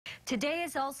Today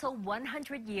is also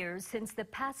 100 years since the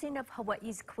passing of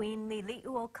Hawaii's Queen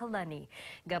Lili'u.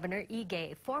 Governor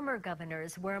Ige, former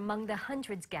governors were among the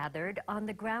hundreds gathered on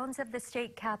the grounds of the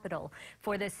state capitol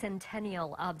for the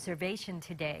Centenniel observation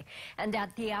today. And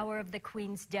at the hour of the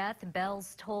Queen's death,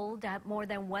 bells tolled at more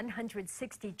than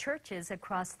 160 churches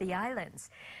across the islands.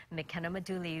 McKenna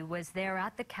Maduli was there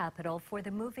at the capitol for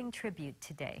the moving tribute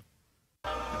today.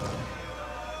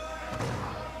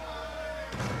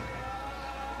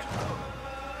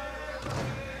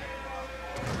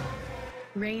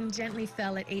 Rain gently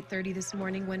fell at 8:30 this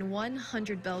morning when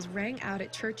 100 bells rang out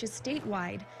at churches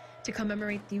statewide to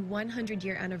commemorate the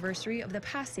 100-year anniversary of the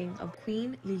passing of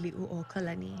Queen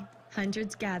Lili'u.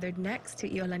 Hundreds gathered next to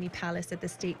Iolani Palace at the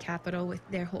state capitol with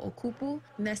their ho'okupu,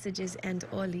 messages, and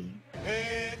oli.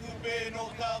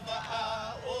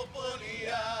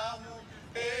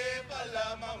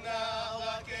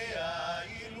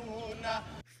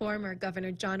 Former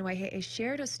Governor John Waihe'e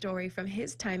shared a story from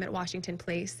his time at Washington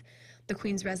Place, the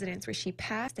Queen's residence where she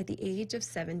passed at the age of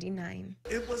 79.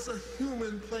 It was a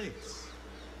human place,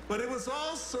 but it was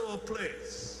also a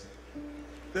place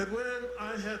that when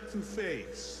I had to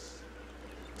face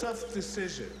tough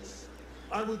decisions,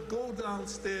 I would go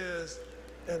downstairs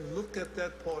and look at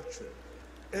that portrait.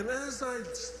 And as I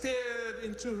stared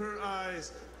into her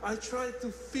eyes, I tried to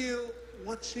feel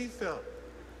what she felt.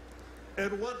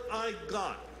 And what I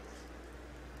got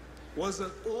was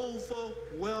an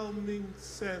overwhelming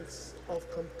sense of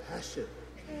compassion.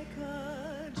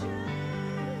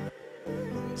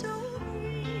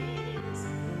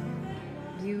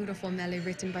 Beautiful mele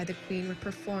written by the Queen were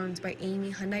performed by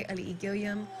Amy Hanai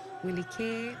Ali'i, Willie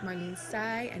K, Marlene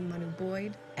Sai, and Manu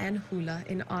Boyd, and hula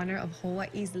in honor of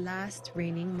Hawaii's last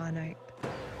reigning monarch.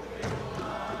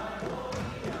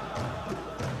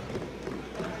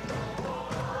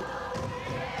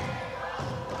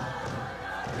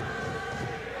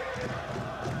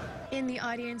 In the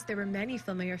audience, there were many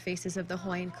familiar faces of the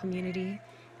Hawaiian community,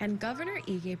 and Governor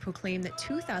Ige proclaimed that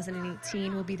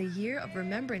 2018 will be the year of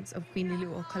remembrance of Queen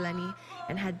Lili'u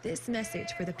and had this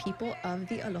message for the people of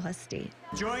the Aloha State.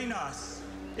 Join us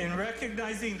in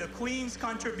recognizing the Queen's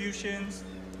contributions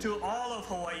to all of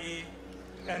Hawaii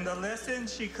and the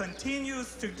lessons she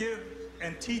continues to give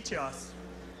and teach us,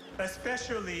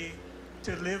 especially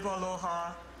to live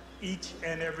aloha each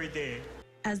and every day.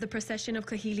 As the procession of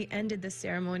kahili ended the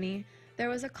ceremony, there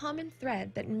was a common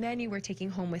thread that many were taking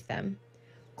home with them.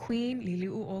 Queen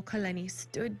Lili'u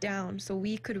stood down so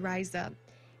we could rise up,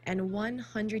 and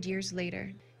 100 years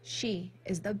later, she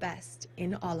is the best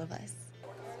in all of us.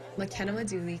 McKenna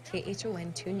Maduli,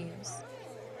 KHON 2 News.